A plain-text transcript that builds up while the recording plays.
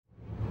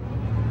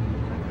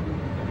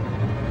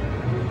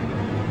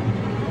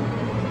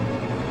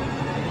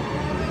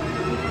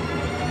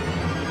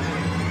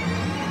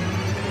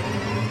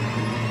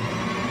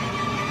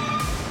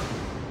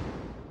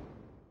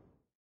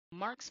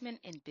marksman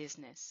in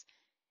business.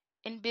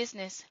 In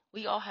business,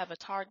 we all have a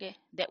target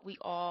that we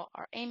all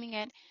are aiming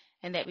at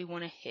and that we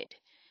want to hit.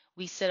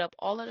 We set up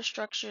all of the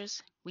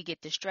structures, we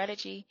get the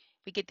strategy,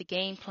 we get the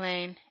game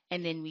plan,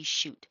 and then we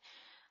shoot.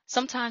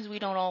 Sometimes we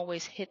don't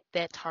always hit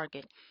that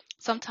target.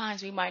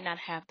 Sometimes we might not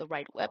have the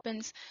right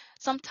weapons.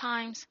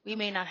 Sometimes we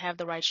may not have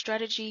the right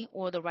strategy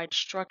or the right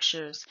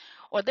structures.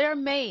 Or there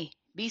may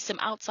be some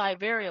outside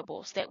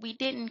variables that we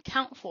didn't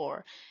count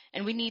for,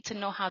 and we need to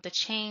know how to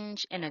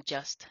change and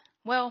adjust.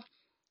 Well,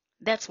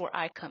 that's where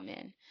I come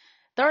in.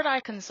 Third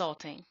Eye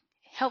Consulting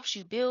helps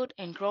you build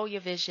and grow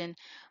your vision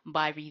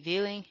by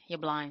revealing your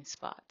blind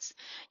spots.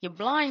 Your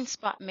blind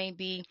spot may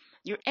be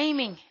you're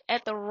aiming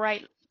at the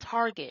right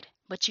target,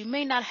 but you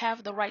may not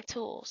have the right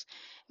tools,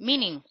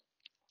 meaning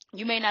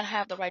you may not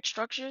have the right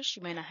structures,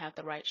 you may not have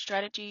the right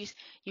strategies,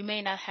 you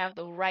may not have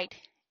the right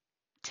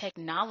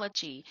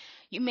technology.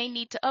 You may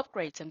need to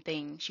upgrade some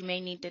things. You may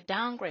need to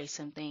downgrade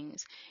some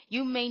things.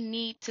 You may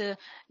need to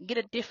get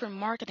a different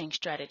marketing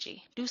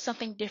strategy, do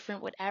something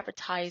different with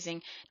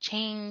advertising,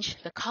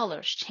 change the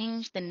colors,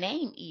 change the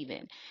name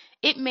even.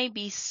 It may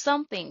be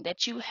something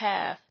that you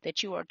have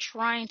that you are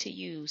trying to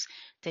use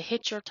to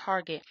hit your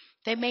target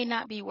that may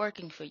not be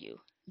working for you.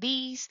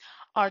 These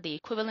are the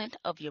equivalent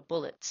of your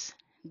bullets.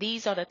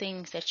 These are the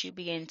things that you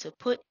begin to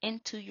put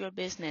into your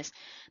business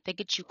that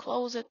get you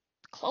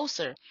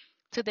closer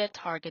to that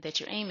target that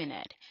you're aiming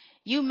at.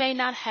 You may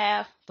not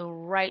have the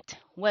right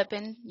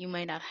weapon, you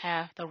may not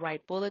have the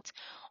right bullets,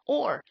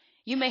 or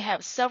you may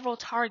have several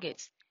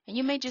targets and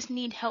you may just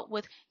need help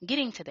with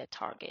getting to that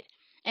target.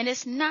 And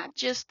it's not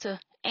just to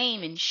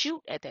aim and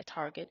shoot at that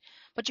target,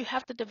 but you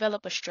have to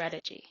develop a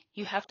strategy.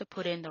 You have to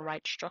put in the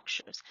right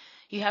structures.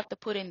 You have to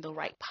put in the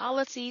right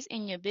policies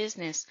in your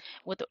business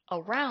with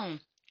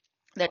around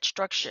that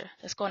structure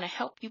that's going to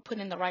help you put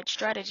in the right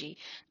strategy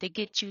to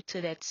get you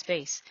to that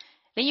space.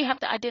 Then you have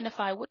to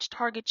identify which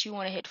target you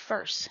want to hit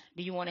first.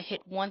 Do you want to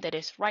hit one that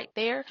is right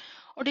there,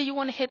 or do you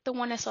want to hit the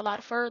one that's a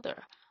lot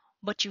further?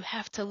 But you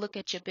have to look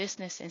at your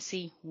business and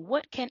see,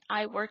 what can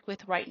I work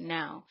with right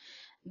now?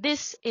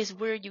 This is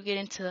where you get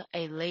into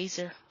a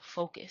laser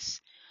focus.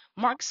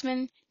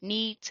 Marksmen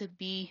need to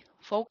be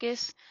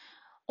focused,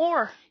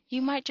 or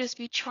you might just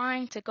be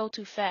trying to go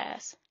too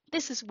fast.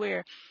 This is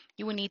where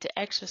you will need to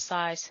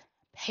exercise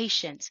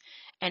patience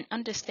and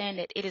understand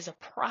that it is a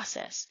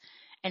process,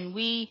 and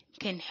we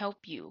can help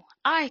you.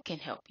 I can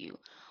help you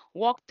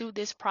walk through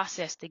this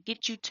process to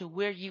get you to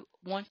where you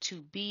want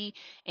to be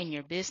in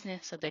your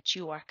business so that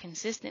you are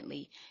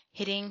consistently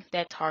hitting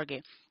that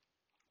target.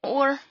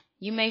 Or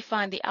you may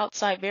find the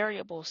outside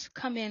variables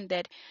come in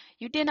that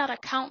you did not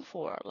account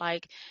for.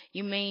 Like,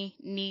 you may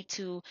need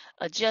to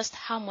adjust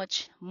how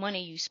much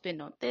money you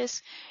spend on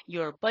this.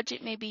 Your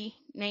budget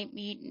it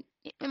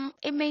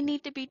may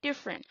need to be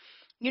different.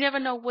 You never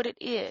know what it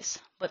is,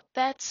 but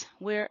that's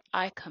where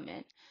I come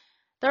in.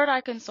 Third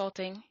Eye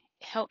Consulting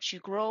helps you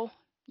grow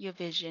your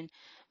vision,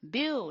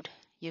 build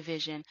your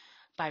vision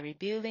by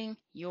revealing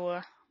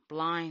your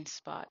blind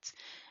spots.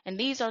 And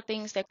these are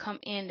things that come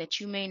in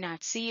that you may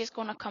not see is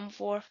going to come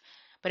forth.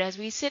 But as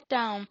we sit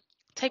down,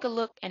 take a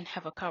look and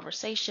have a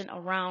conversation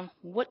around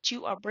what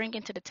you are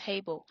bringing to the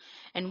table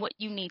and what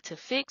you need to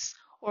fix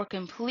or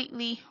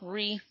completely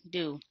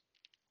redo.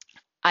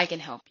 I can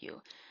help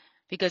you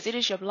because it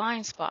is your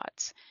blind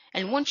spots.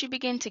 And once you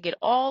begin to get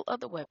all of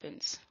the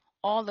weapons,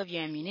 all of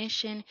your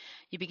ammunition,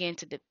 you begin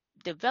to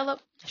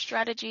develop the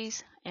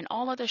strategies and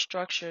all of the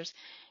structures,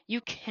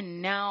 you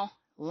can now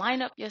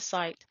line up your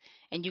sight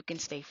and you can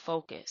stay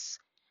focused.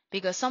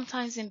 Because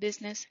sometimes in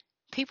business,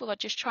 people are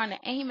just trying to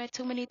aim at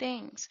too many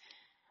things.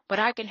 But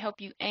I can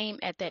help you aim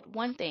at that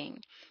one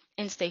thing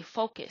and stay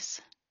focused,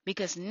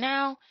 because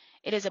now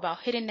it is about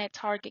hitting that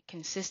target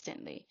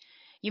consistently.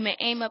 You may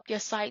aim up your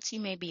sights, you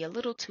may be a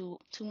little too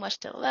much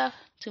to the left,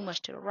 too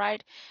much to the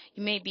right.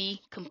 You may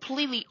be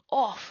completely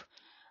off.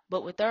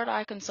 But with Third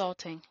Eye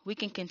Consulting, we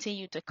can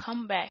continue to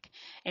come back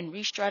and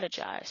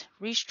re-strategize,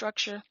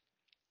 restructure,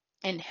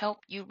 and help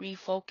you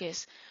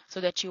refocus so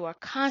that you are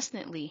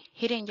constantly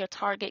hitting your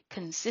target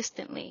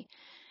consistently.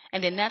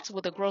 And then that's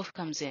where the growth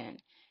comes in.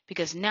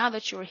 Because now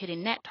that you're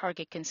hitting that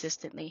target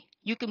consistently,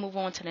 you can move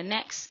on to the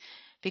next,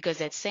 because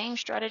that same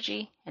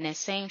strategy and that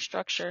same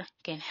structure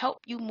can help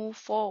you move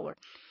forward.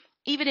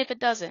 Even if it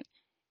doesn't,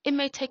 it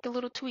may take a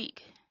little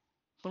tweak.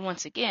 But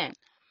once again,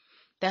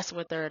 that's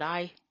where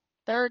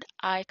Third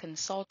Eye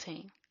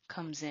Consulting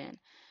comes in.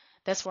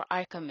 That's where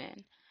I come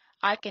in.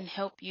 I can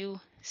help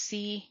you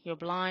see your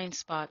blind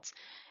spots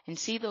and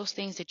see those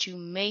things that you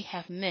may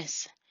have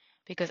missed,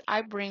 because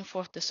I bring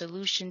forth the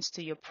solutions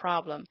to your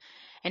problem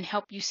and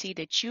help you see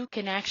that you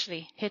can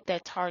actually hit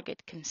that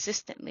target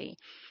consistently,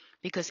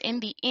 because in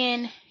the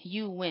end,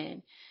 you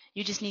win.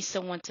 You just need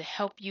someone to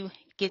help you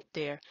get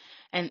there.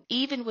 And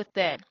even with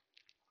that,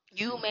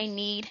 you may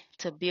need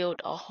to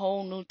build a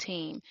whole new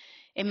team.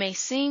 It may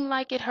seem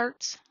like it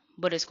hurts,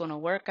 but it's going to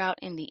work out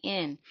in the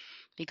end,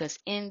 because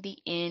in the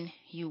end,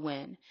 you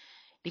win.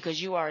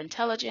 Because you are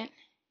intelligent,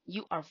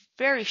 you are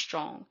very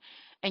strong,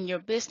 and your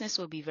business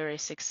will be very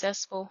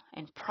successful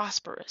and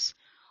prosperous.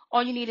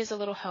 All you need is a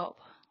little help,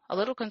 a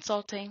little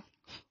consulting,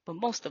 but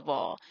most of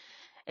all,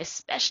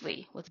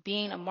 especially with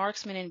being a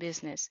marksman in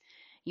business,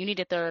 you need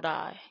a third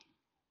eye.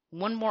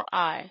 One more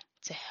eye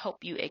to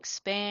help you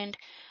expand,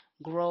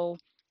 grow,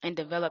 and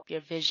develop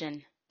your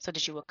vision so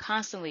that you will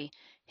constantly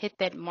hit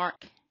that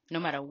mark no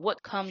matter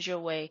what comes your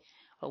way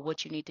or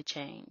what you need to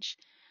change.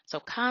 So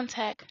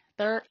contact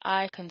Third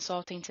Eye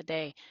Consulting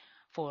today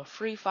for a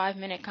free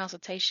 5-minute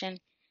consultation,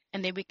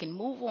 and then we can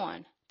move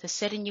on to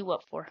setting you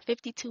up for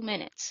 52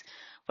 minutes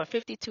for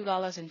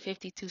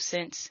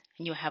 $52.52,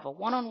 and you'll have a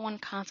one-on-one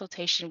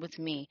consultation with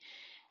me,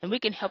 and we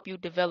can help you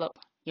develop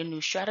your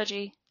new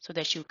strategy so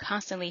that you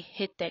constantly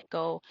hit that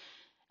goal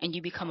and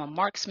you become a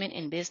marksman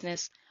in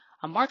business,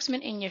 a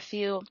marksman in your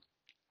field,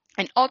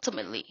 and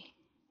ultimately,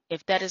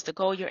 if that is the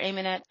goal you're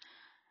aiming at,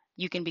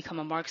 you can become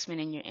a marksman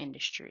in your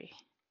industry.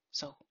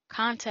 So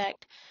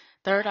contact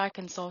Third Eye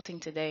Consulting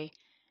today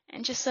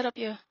and just set up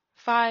your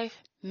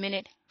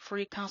 5-minute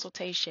free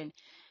consultation,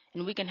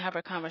 and we can have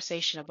a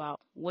conversation about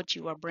what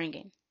you are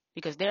bringing,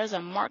 because there's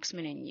a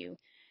marksman in you.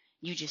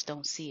 You just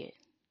don't see it.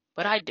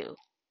 But I do.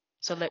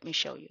 So let me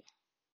show you.